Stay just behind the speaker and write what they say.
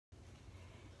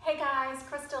guys,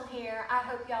 Crystal here. I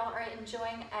hope y'all are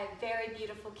enjoying a very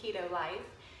beautiful keto life.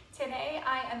 Today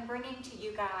I am bringing to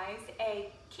you guys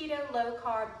a keto low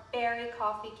carb berry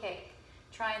coffee cake.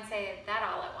 Try and say that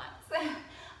all at once.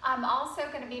 I'm also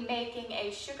going to be making a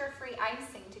sugar-free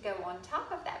icing to go on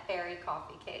top of that berry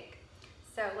coffee cake.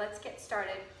 So let's get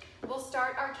started. We'll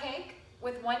start our cake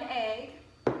with 1 egg.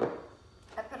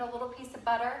 I put a little piece of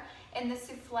butter in the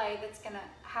souffle that's going to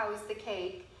house the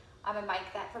cake. I'm going to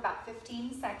make that for about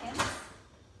 15 seconds.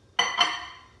 So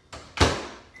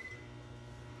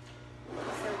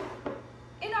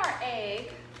in our egg,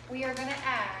 we are going to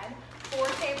add 4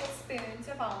 tablespoons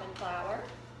of almond flour.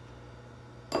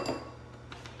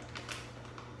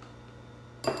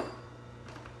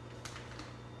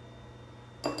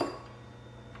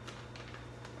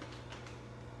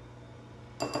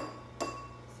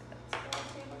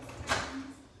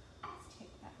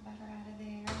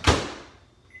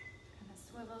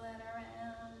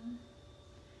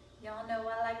 Y'all know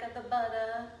I like the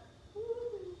butter.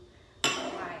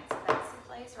 Alright, so that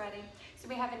souffle is ready. So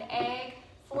we have an egg,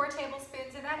 4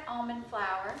 tablespoons of that almond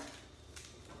flour.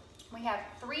 We have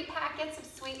 3 packets of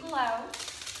Sweet and Low.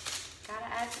 Gotta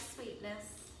add the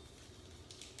sweetness.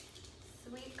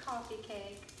 Sweet coffee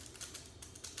cake.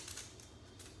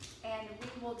 And we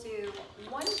will do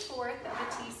 1/4 of a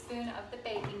teaspoon of the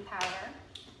baking powder.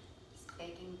 This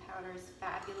baking powder is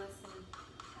fabulous in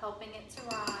helping it to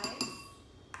rise.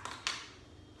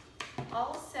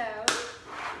 Also,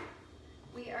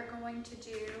 we are going to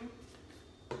do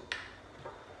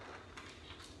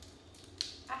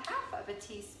 1/2 of a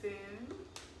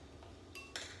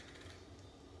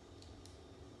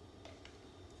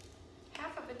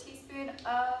teaspoon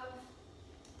of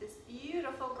this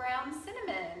beautiful ground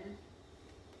cinnamon.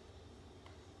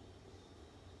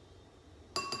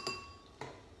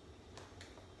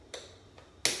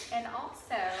 And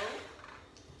also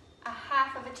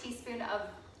 1/2 of a teaspoon of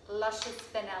luscious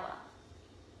vanilla.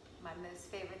 My most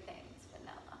favorite thing is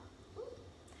vanilla.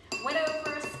 Went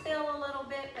over a spill a little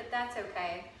bit, but that's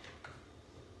okay.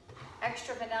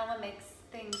 Extra vanilla makes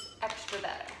things extra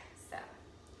better.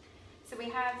 So we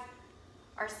have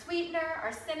our sweetener,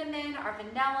 our cinnamon, our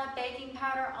vanilla, baking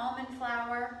powder, almond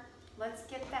flour. Let's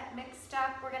get that mixed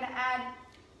up. We're gonna add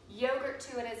yogurt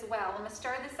to it as well. I'm gonna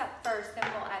stir this up first, then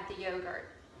we'll add the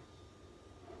yogurt.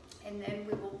 And then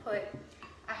we will put,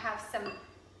 I have some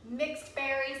mixed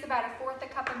berries, about 1/4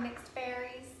 cup of mixed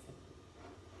berries.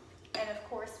 And of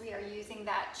course we are using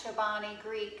that Chobani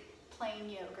Greek plain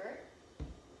yogurt.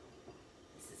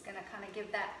 This is gonna kind of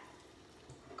give that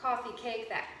coffee cake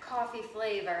that coffee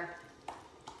flavor.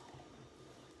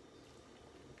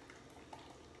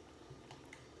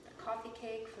 The coffee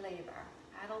cake flavor.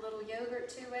 Add a little yogurt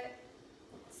to it.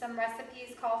 Some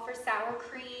recipes call for sour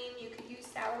cream. You could use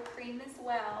sour cream as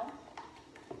well.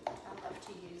 I love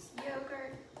to use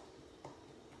yogurt.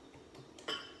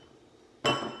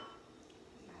 Put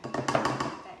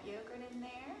that yogurt in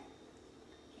there.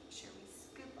 Make sure we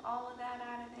scoop all of that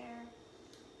out of there.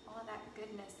 All of that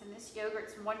goodness. And this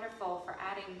yogurt's wonderful for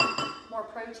adding more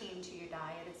protein to your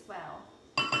diet as well.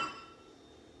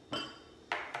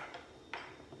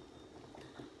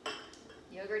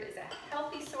 Yogurt is a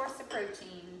healthy source of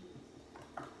protein.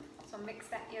 So mix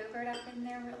that yogurt up in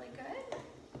there really good.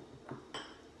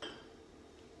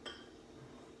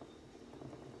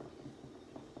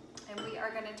 And we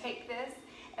are going to take this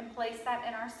and place that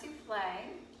in our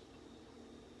souffle.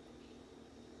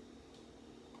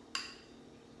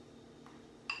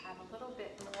 Add a little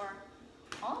bit more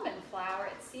almond flour.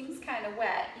 It seems kind of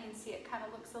wet. You can see it kind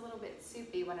of looks a little bit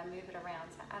soupy when I move it around.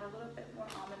 So add a little bit more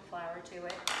almond flour to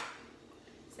it.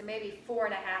 So maybe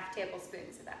 4.5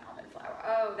 tablespoons of that almond flour.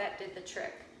 Oh, that did the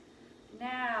trick.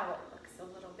 Now it looks a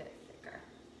little bit thicker.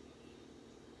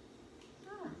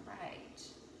 All right.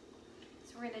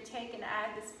 So we're going to take and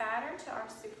add this batter to our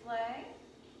souffle.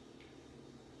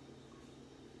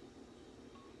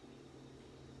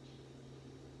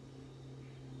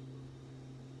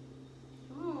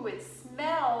 Ooh, it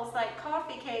smells like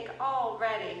coffee cake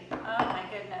already. Oh my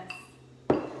goodness.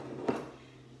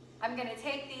 I'm going to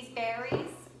take these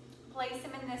berries, place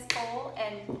them in this bowl,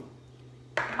 and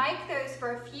mic those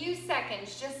for a few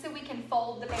seconds just so we can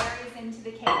fold the berries into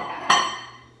the cake batter.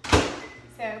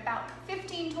 So about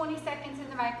 15-20 seconds in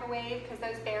the microwave because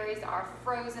those berries are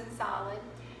frozen solid.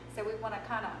 So we want to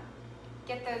kind of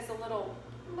get those a little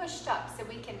mushed up so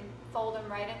we can fold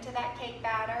them right into that cake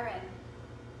batter, and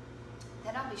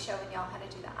then I'll be showing y'all how to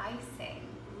do the icing.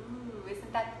 Ooh,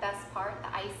 isn't that the best part?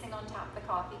 The icing on top of the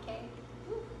coffee cake.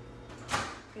 Ooh,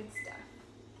 good stuff.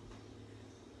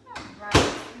 All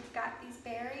right, we've got these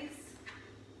berries.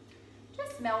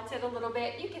 Just melted a little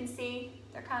bit. You can see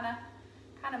they're kind of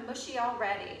mushy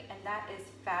already, and that is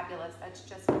fabulous. That's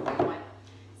just what we want.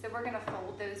 So we're gonna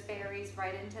fold those berries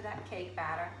right into that cake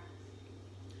batter.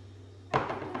 Get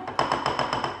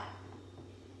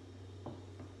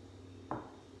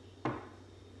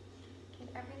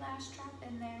every last drop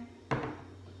in there.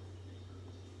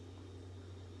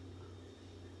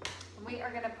 And we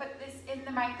are gonna put this in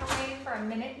the microwave for 1.5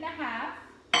 minutes.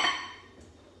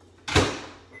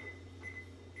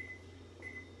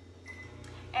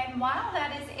 And while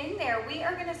that is in there, we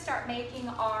are gonna start making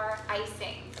our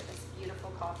icing for this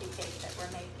beautiful coffee cake that we're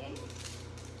making.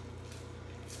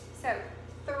 So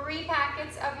 3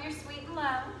 packets of your Sweet and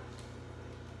Low.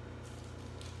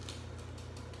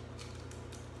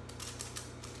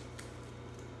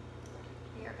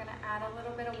 We are gonna add a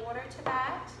little bit of water to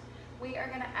that. We are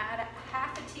gonna add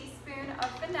 1/2 teaspoon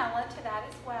of vanilla to that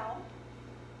as well.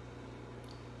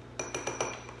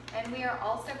 And we are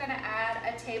also gonna add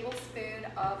a tablespoon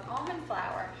of almond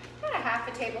flour. About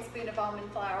 1/2 tablespoon of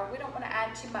almond flour. We don't wanna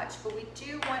add too much, but we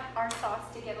do want our sauce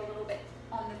to get a little bit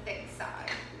on the thick side.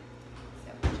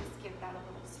 So we'll just give that a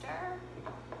little stir.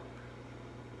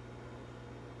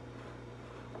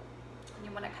 And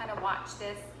you wanna kind of watch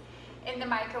this in the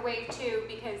microwave too,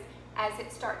 because as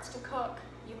it starts to cook,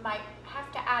 you might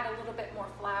have to add a little bit more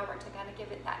flour to kind of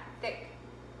give it that thick,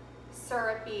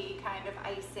 syrupy kind of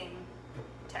icing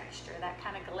texture, that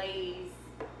kind of glaze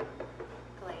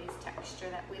texture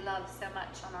that we love so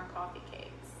much on our coffee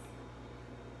cakes.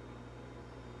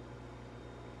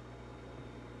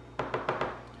 All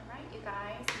right, you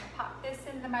guys, I'm gonna pop this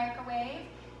in the microwave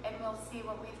and we'll see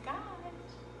what we've got. And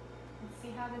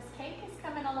see how this cake is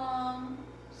coming along.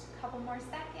 Just a couple more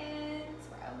seconds,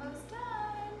 we're almost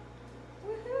done.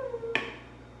 Woohoo!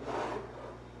 All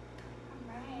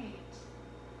right,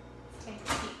 let's take a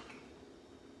peek.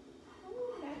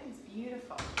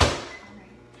 Beautiful. All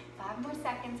right, 5 more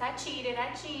seconds. I cheated. I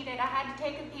had to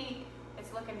take a peek.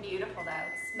 It's looking beautiful though.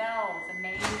 It smells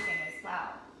amazing as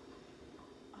well.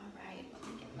 All right, let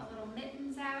me get my little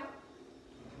mittens out.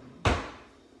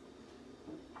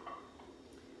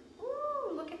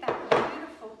 Ooh, look at that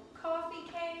beautiful coffee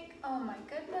cake. Oh my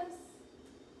goodness.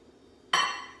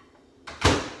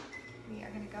 We are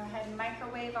gonna go ahead and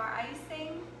microwave our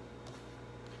icing.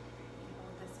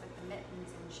 Hold this with the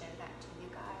mittens and show that to you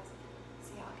guys.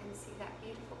 Y'all can see that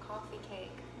beautiful coffee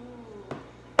cake. Ooh.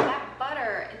 That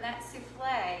butter and that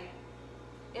souffle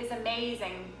is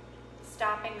amazing.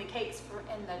 Stopping the cakes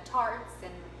and the tarts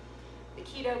and the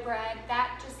keto bread.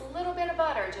 That just a little bit of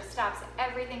butter just stops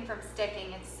everything from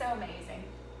sticking. It's so amazing.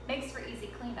 Makes for easy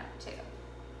cleanup too.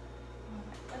 All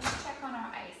right, let's check on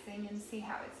our icing and see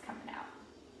how it's coming out.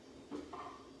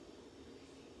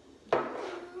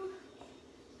 Ooh.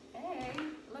 Hey,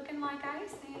 looking like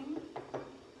icing.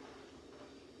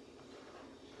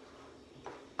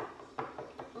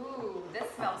 Ooh, this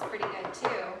smells pretty good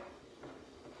too.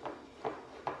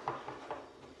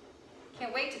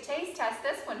 Can't wait to taste test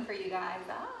this one for you guys.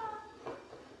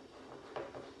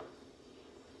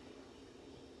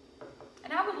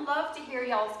 And I would love to hear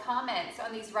y'all's comments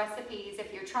on these recipes.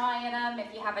 If you're trying them,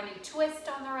 if you have a new twist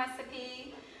on the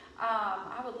recipe,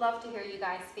 I would love to hear you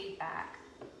guys' feedback.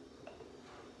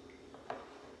 I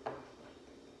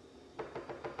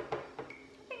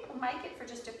think we'll make it for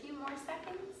just a few more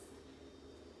seconds.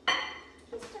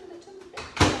 Just a little bit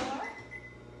more.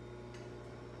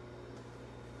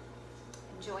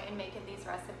 Enjoying making these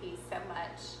recipes so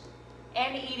much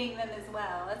and eating them as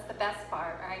well. That's the best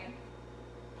part, right?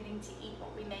 Getting to eat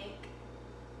what we make.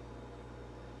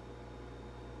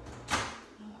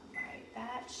 All right,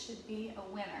 that should be a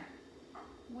winner.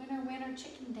 Winner, winner,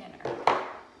 chicken dinner.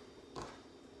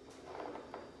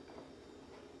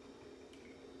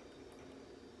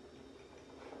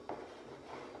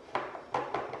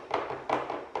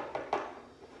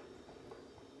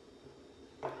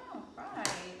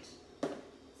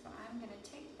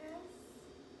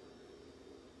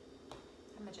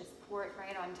 Pour it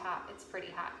right on top. It's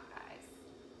pretty hot, guys.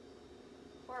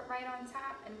 Pour it right on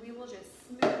top and we will just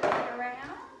smooth it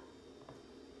around.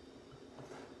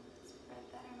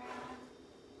 Spread that around.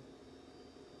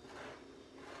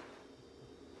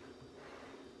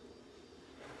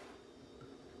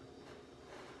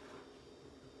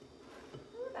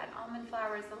 Ooh, that almond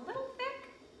flour is a little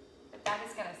thick, but that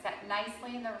is going to set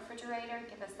nicely in the refrigerator,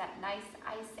 give us that nice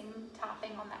icing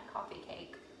topping on that coffee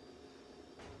cake.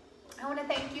 I want to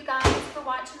thank you guys for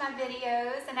watching my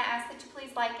videos and I ask that you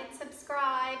please like and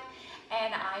subscribe,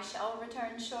 and I shall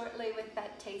return shortly with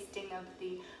that tasting of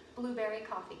the blueberry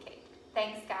coffee cake.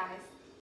 Thanks guys.